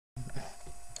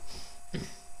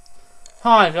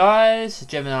Hi guys,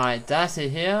 Gemini Dazzy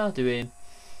here, doing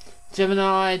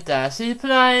Gemini Dazzy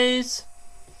Plays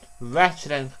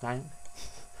Ratchet and Clank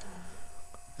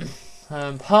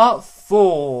Part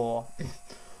 4.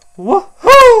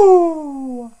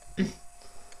 Woohoo!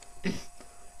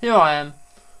 Here I am,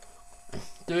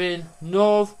 doing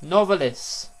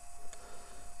Novalis.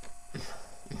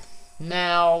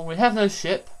 Now, we have no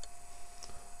ship,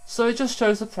 so it just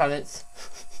shows the planet.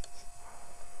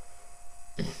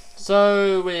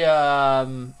 So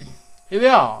here we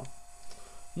are.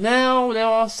 Now there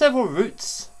are several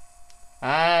routes,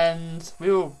 and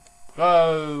we will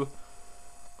go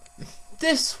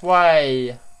this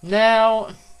way. Now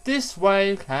this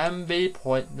way can be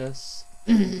pointless.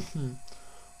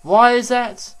 Why is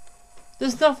that?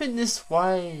 There's nothing this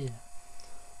way.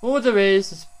 All there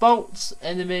is bolts,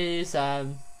 enemies,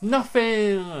 and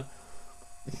nothing.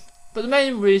 But the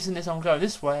main reason is I'm going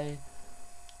this way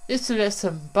is to get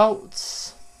some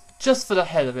bolts, just for the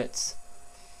hell of it.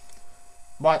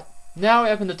 Right, now we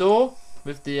open the door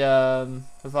with the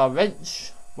with our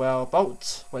wrench, well,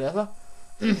 bolt, whatever,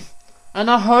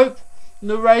 and I hope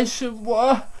narration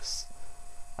works.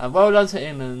 And well done to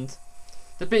England,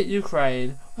 they beat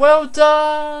Ukraine. Well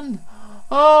done!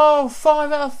 Oh,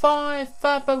 5 out of 5,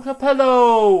 Fabio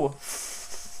Capello.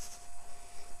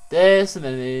 There's some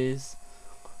enemies.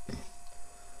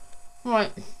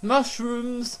 Right,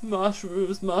 mushrooms.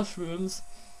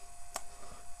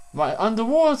 Right,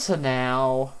 underwater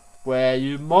now, where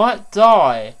you might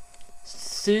die.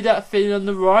 See that thing on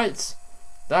the right?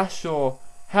 That's your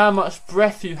how much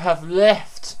breath you have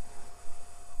left.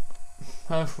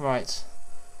 Oh, right.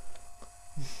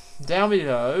 Down we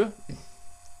go.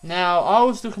 Now, I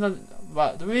was looking at...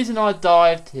 Right, the reason I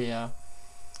dived here,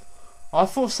 I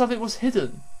thought something was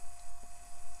hidden.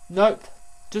 Nope.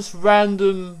 Just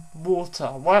random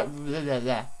water. Right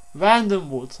there. Random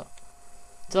water.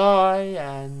 Die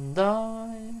and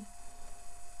die.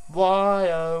 Why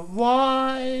oh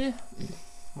why?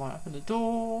 Right, open the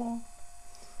door.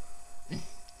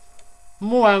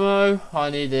 More ammo. I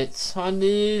need it.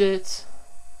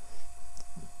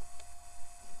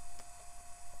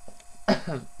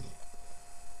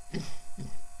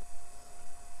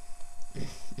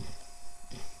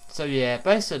 So yeah,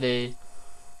 basically.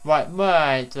 Right,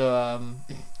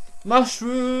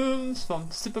 mushrooms from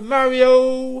Super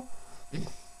Mario.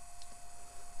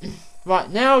 Right,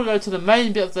 now we go to the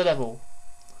main bit of the level.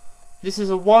 This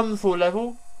is a wonderful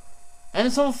level, and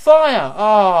it's on fire.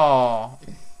 Ah,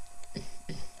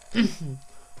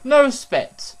 no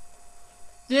respect.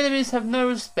 The enemies have no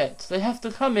respect. They have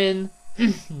to come in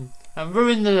and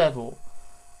ruin the level.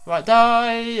 Right,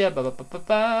 die.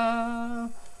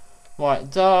 Right,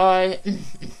 die.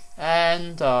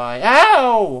 And die.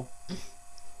 Ow!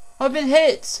 I've been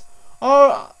hit!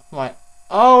 Oh, right.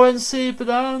 RNC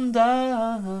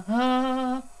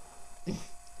Blanda.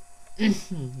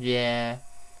 Yeah.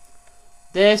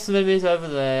 There's some enemies over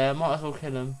there. Might as well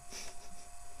kill them.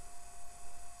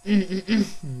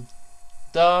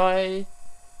 Die.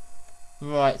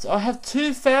 Right. I have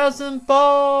 2,000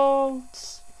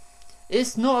 bolts.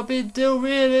 It's not a big deal,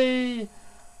 really.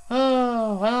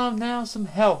 Oh, and I'm now some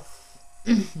health.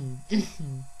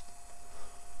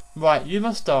 Right, you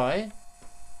must die.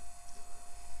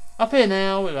 Up here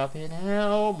now, we're up here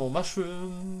now. More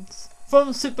mushrooms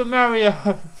from Super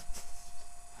Mario.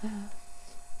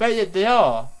 Bet yet they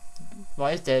are.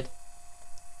 Right, he's dead.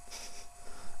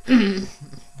 Need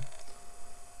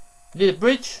a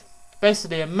bridge.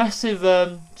 Basically, a massive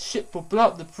ship will blow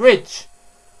up the bridge.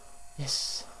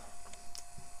 Yes.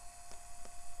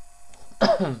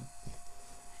 Here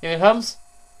it comes.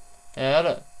 Yeah,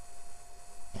 look.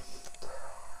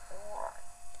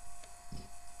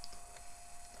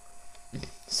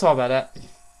 Sorry about that.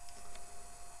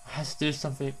 I had to do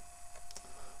something.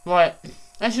 Right,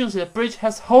 as you can see, the bridge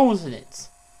has holes in it.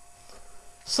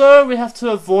 So we have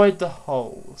to avoid the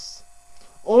holes,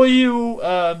 or you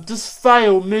just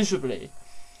fail miserably.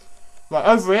 Right,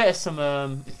 over here is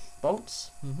some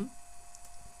bolts.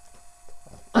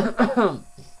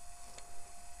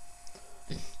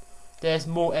 There's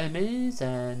more enemies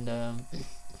and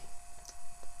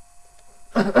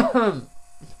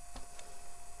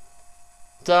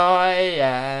die,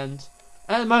 and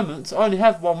at the moment I only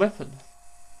have one weapon.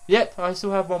 Yep, I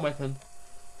still have one weapon.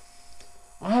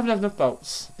 I haven't enough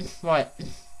bolts. Right,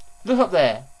 look up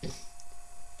there.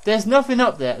 There's nothing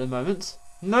up there at the moment.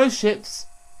 No ships.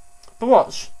 But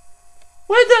watch.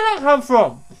 Where did that come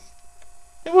from?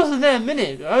 It wasn't there a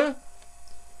minute ago.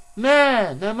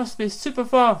 Man, that must be super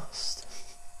fast.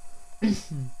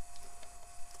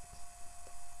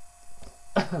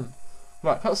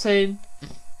 Right, cutscene.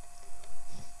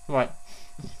 Right.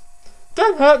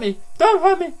 Don't hurt me! Don't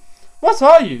hurt me! What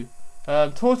are you?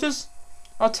 Torches?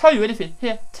 I'll tell you anything.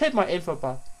 Here, take my info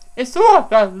bar. It's all I've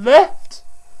got left!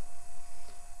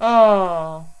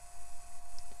 Ah.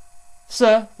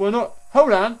 Sir, we're not...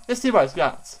 Hold on, let's see what it's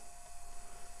got.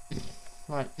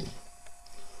 Right.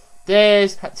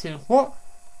 There's Captain what?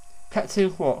 Captain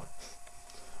what?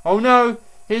 Oh no!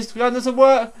 His gun doesn't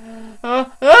work!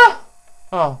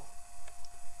 Oh.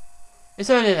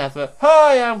 It's only an advert.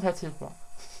 Hi, I'm Captain what?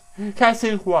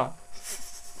 Captain what?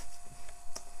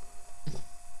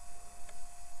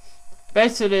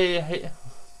 Basically,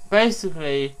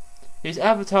 he's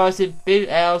advertising Big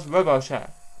Al's Robo Shack.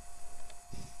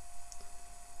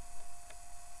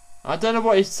 I don't know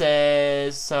what he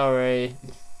says, sorry.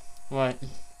 Right.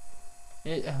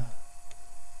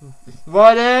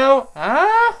 Right, Al?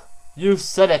 Ah? You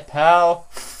said it, pal.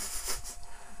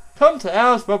 Come to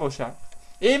Al's Robo Shack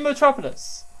in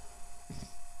Metropolis.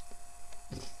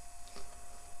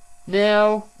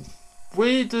 Now,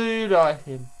 we do like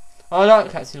him. I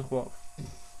like Captain Quark.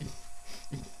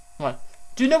 Right.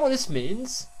 Do you know what this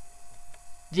means?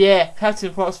 Yeah,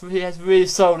 Captain Quark has really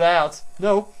sold out.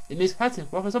 No, it means Captain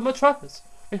Quark is on Metropolis.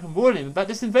 We can warn him about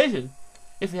this invasion.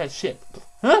 If we had a ship.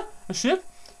 Huh? A ship?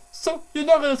 So you're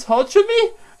not going to torture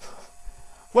me?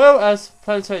 Well, as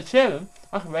planetary chairman,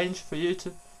 I can arrange for you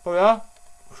to borrow our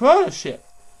chrono ship.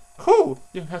 Cool.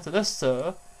 You can have the list,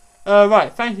 sir.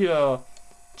 Right. Thank you,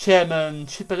 Chairman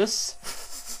Chipolus.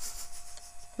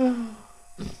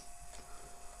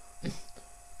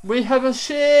 We have a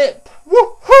ship!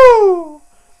 Woohoo!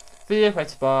 Video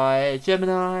created by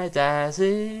Gemini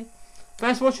Dazzy.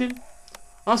 Thanks for watching.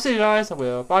 I'll see you guys. I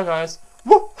will. Bye, guys.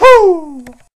 Woohoo!